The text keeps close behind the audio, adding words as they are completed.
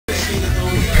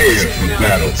prepared for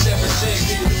battle.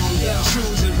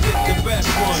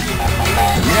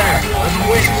 Yeah, I've been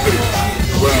waiting for this.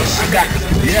 Well,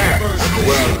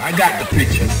 I got the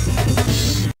picture.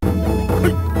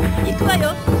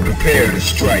 Prepare to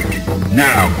strike.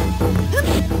 Now.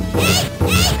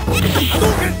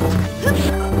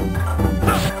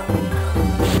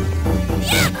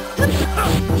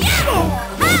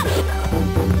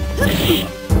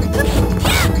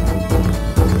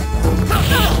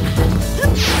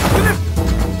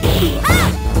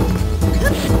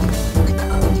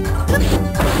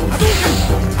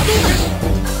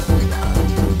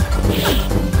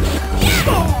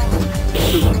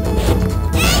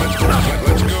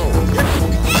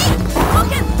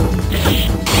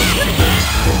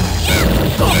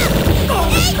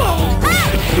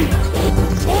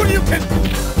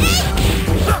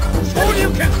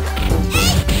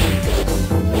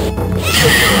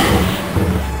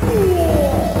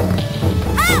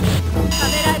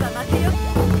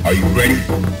 Are you ready?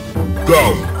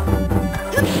 Go!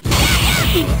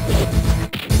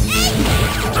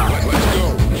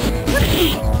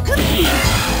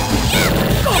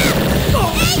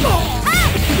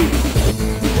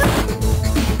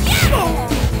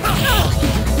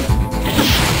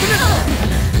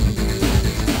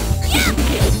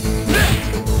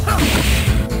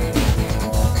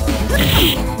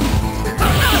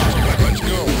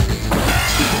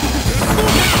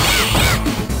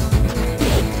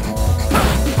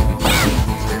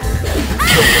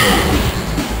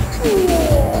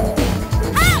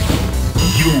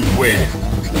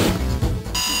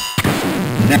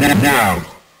 Now,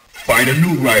 find a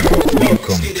new rival.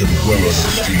 Welcome to the world of the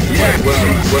street.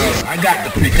 Well, I got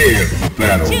the prepared for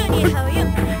battle.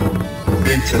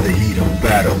 Into the heat of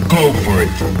battle. Go for it.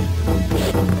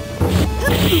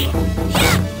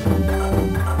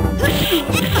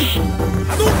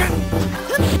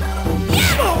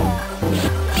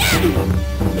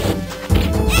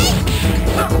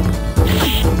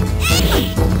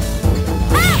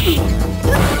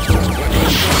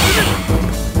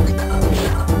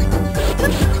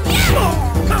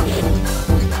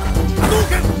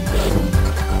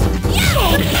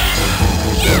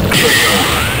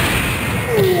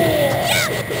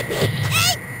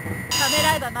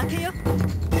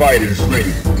 Fighters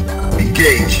ready.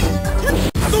 Engage.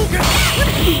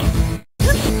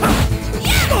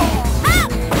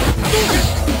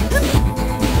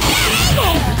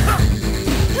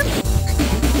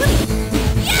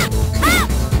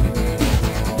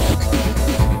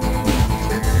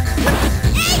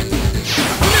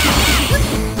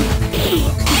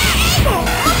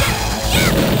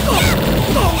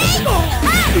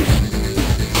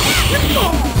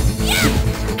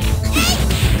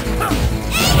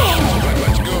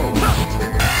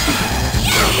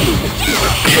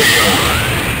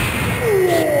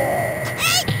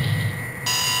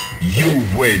 You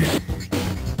win.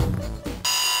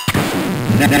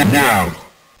 Now,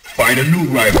 find a new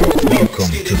rival. Welcome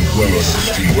to the world of the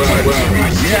street.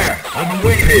 I've been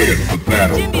waiting here for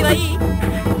battle.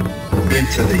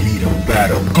 Into the heat of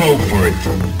battle. Go for it.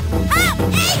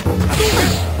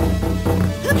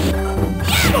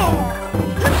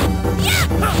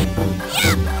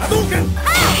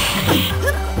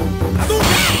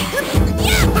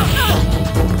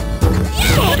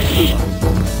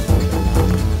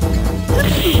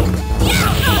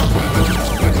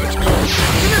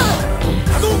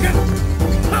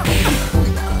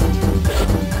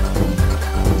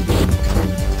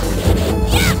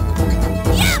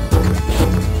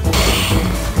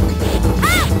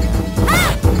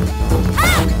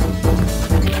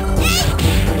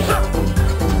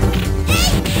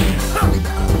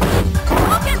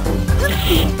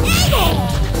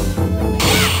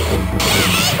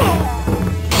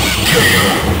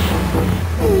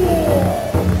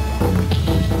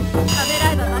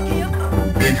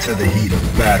 Into the heat of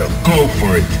battle. Go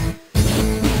for it.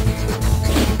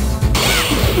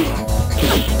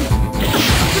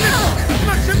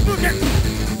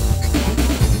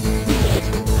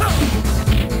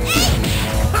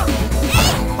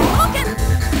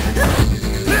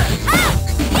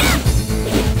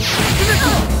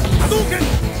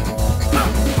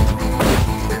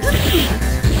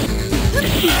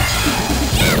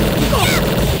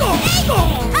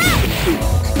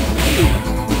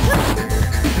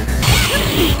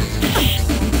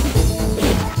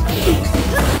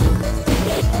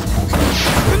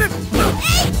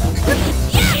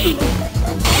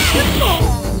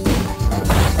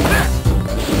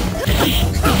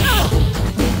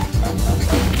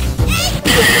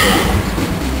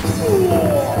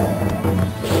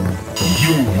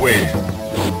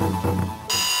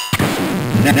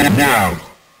 Now,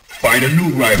 find a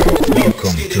new rival.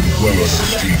 Welcome to the world of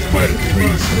Street Fighter 3.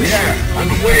 Yeah, I'm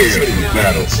prepared for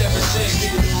battle.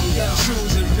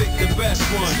 Choose and pick the best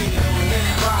one.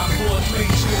 5, 4, 3,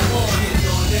 2,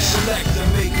 1. Select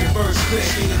and make your first pick.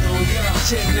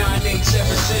 10, 9, 8,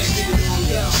 7, 6.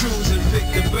 Choose and pick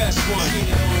the best one.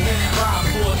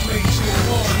 5, 4, 3, 2,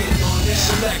 1.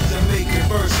 Select and make your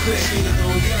first pick.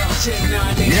 10,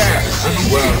 9, 8, 7, 6.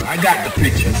 Well, I got the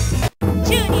picture.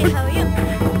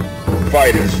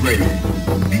 Fighters ready.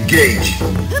 Engage.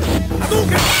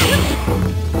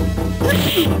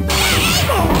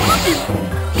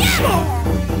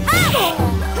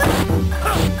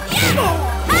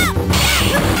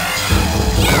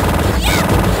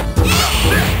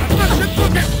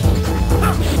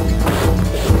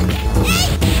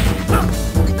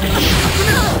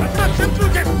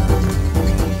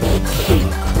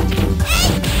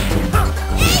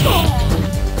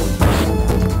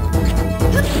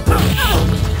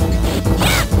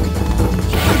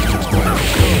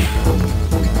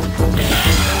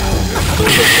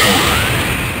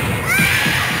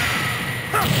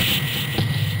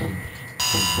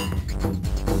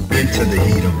 Into the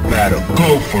heat of battle.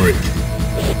 Go for it.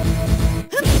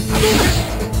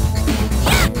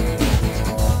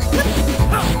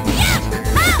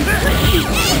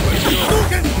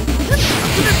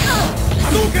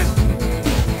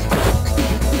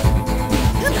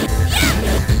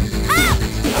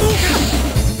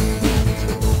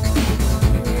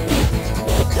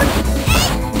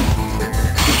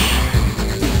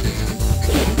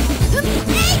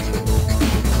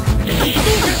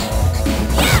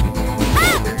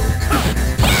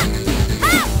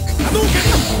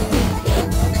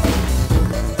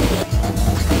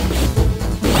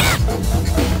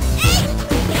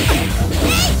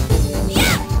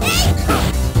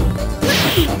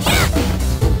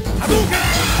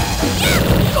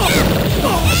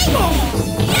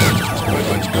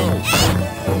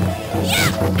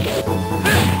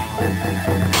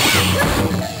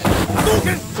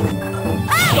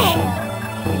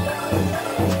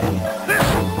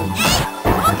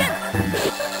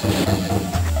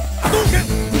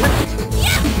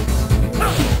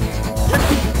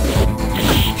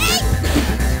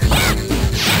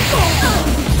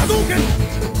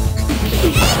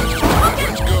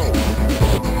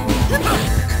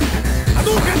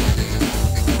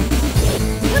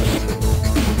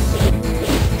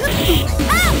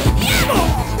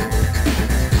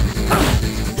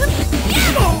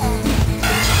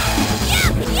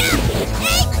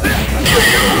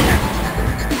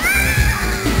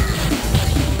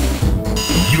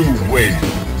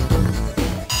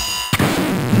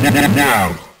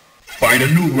 Now, find a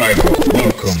new rival.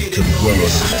 Welcome to the world of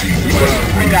Street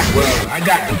Fighter 3. I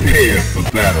got prepared for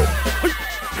battle.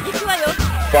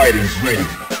 Fighters ready.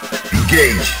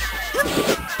 Engage.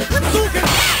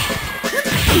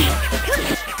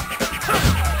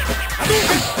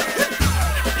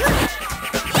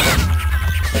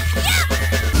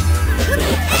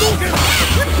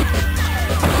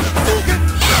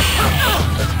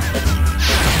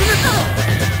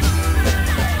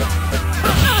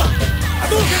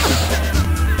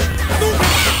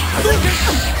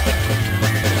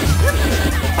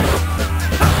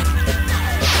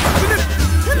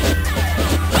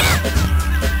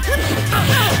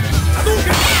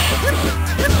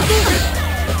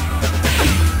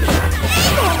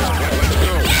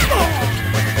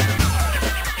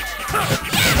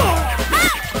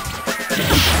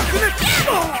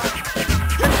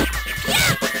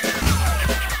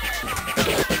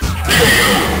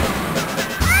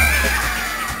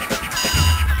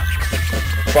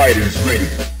 Fighters ready.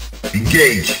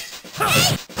 Engage.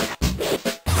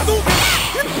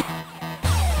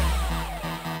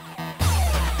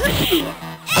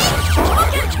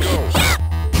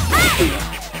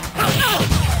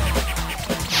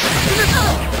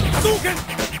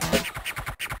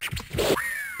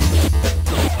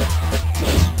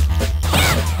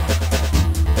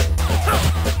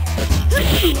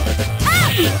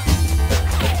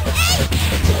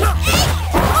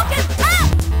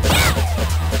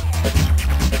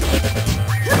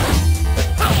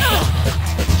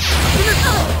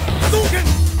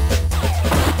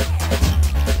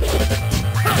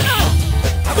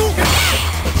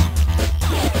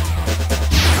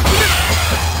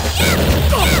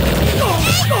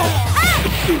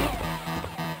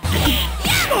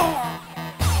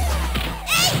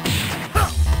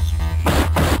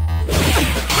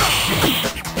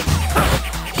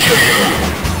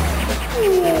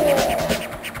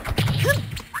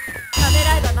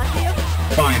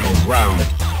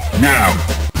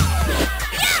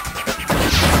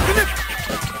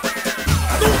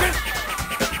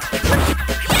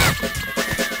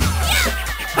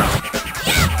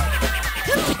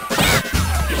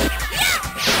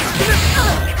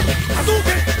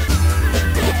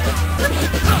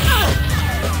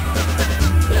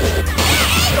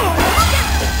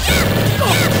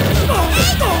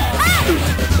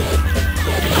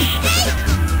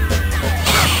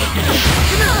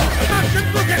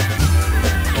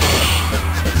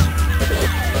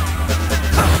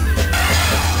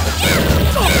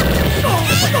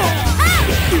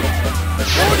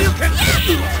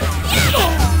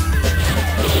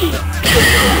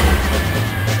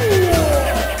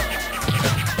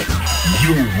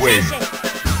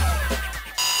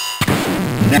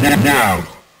 Now,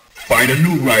 find a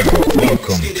new rival.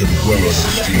 Welcome to the world of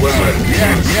street fighting.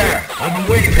 Yeah, I'm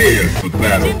prepared for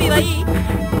battle. 準備はいい？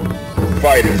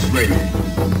 Fighters ready.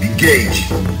 Engage.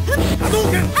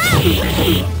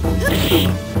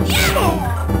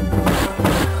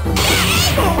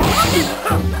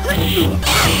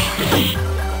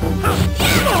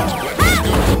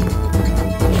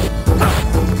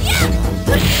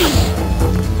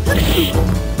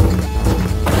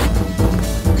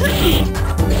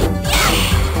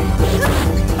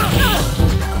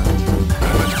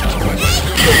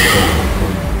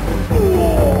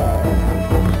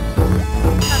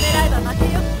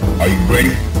 Are you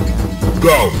ready?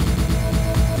 Go!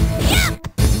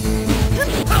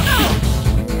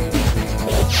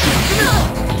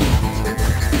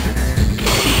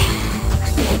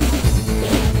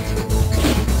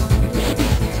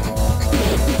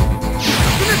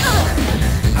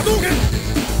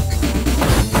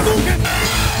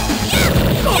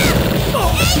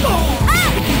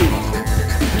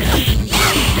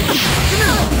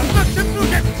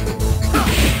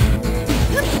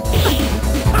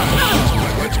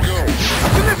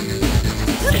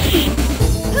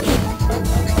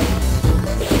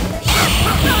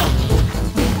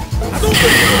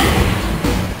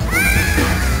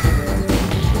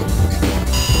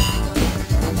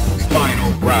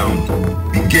 Final round.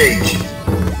 Engage.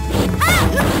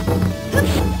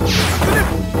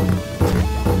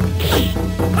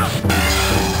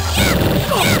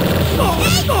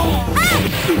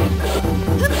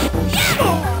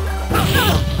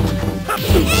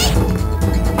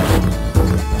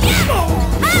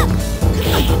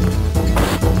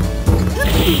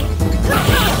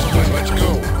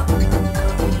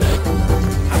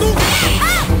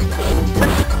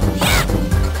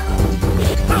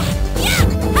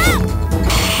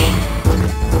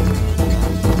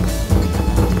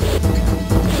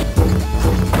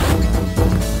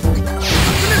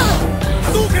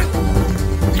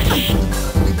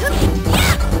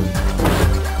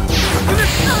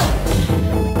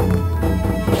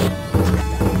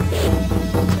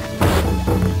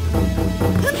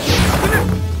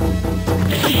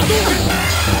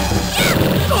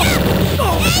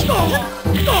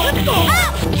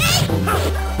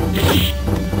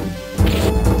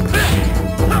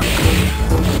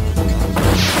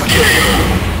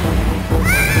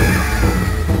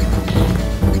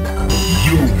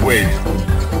 You win.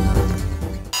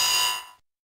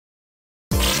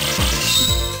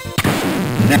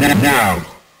 Now,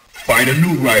 find a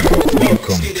new rival.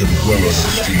 Welcome to the world of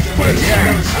street fighting.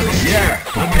 Yeah,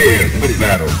 prepare for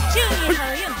battle. 宙に張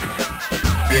るよ。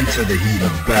 Into the heat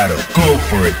of battle. Go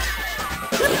for it.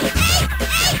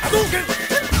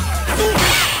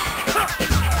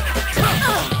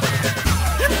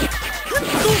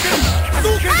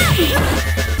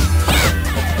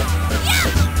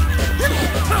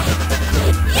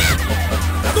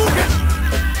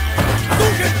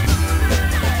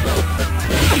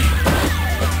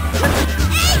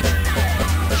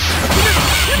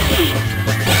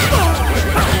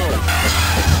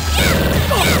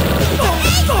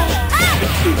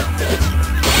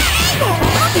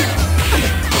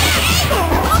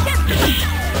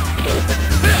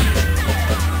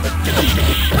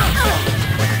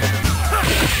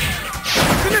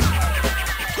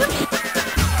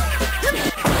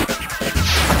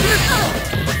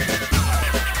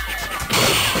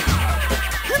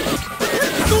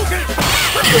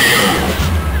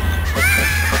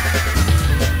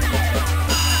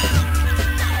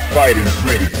 Fighters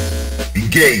ready.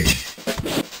 Engage.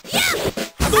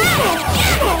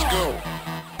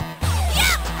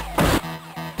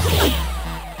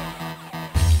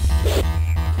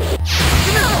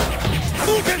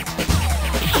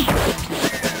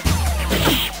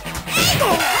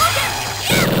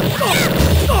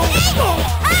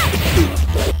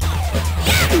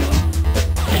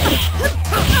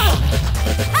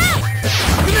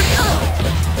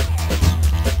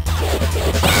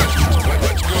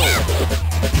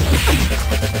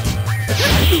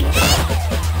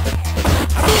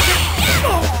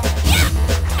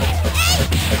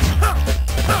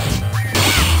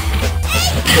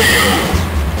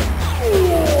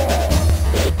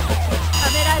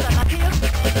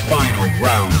 Final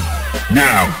round.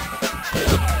 Now.